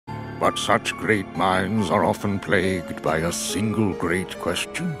But such great minds are often plagued by a single great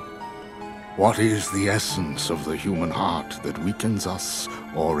question. What is the essence of the human heart that weakens us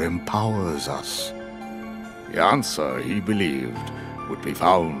or empowers us? The answer, he believed, would be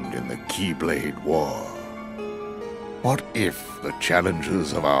found in the Keyblade War. What if the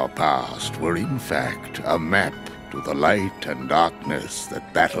challenges of our past were in fact a map to the light and darkness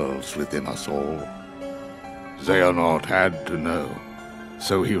that battles within us all? Xehanort had to know,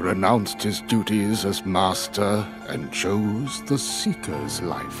 so he renounced his duties as master and chose the Seeker's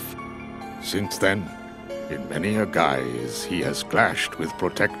life. Since then, in many a guise, he has clashed with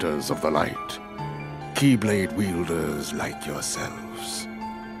protectors of the light, Keyblade wielders like yourselves.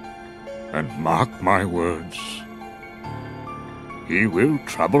 And mark my words, he will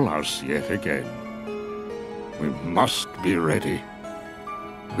trouble us yet again. We must be ready.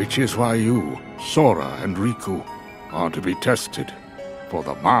 Which is why you, Sora and Riku, are to be tested for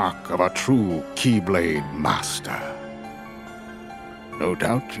the mark of a true Keyblade master. No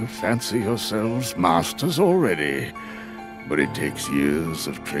doubt you fancy yourselves masters already, but it takes years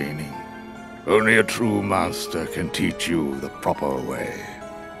of training. Only a true master can teach you the proper way.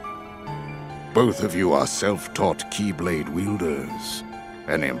 Both of you are self-taught Keyblade wielders,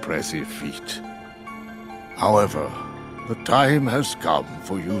 an impressive feat. However, the time has come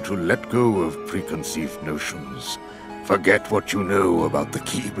for you to let go of preconceived notions, forget what you know about the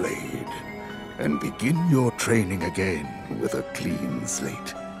Keyblade, and begin your training again with a clean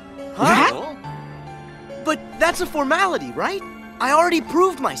slate. Huh? But that's a formality, right? I already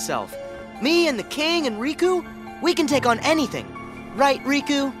proved myself. Me and the King and Riku, we can take on anything. Right,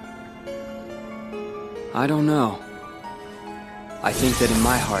 Riku? I don't know. I think that in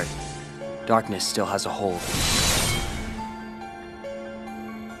my heart, darkness still has a hold.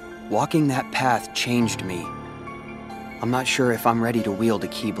 Walking that path changed me. I'm not sure if I'm ready to wield a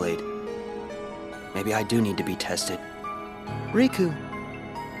Keyblade. Maybe I do need to be tested. Riku.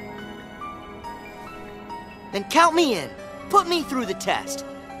 Then count me in. Put me through the test.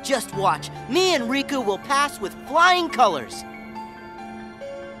 Just watch. Me and Riku will pass with flying colors.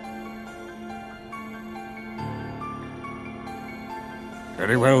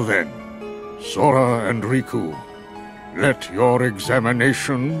 Very well then. Sora and Riku, let your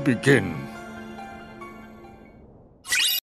examination begin.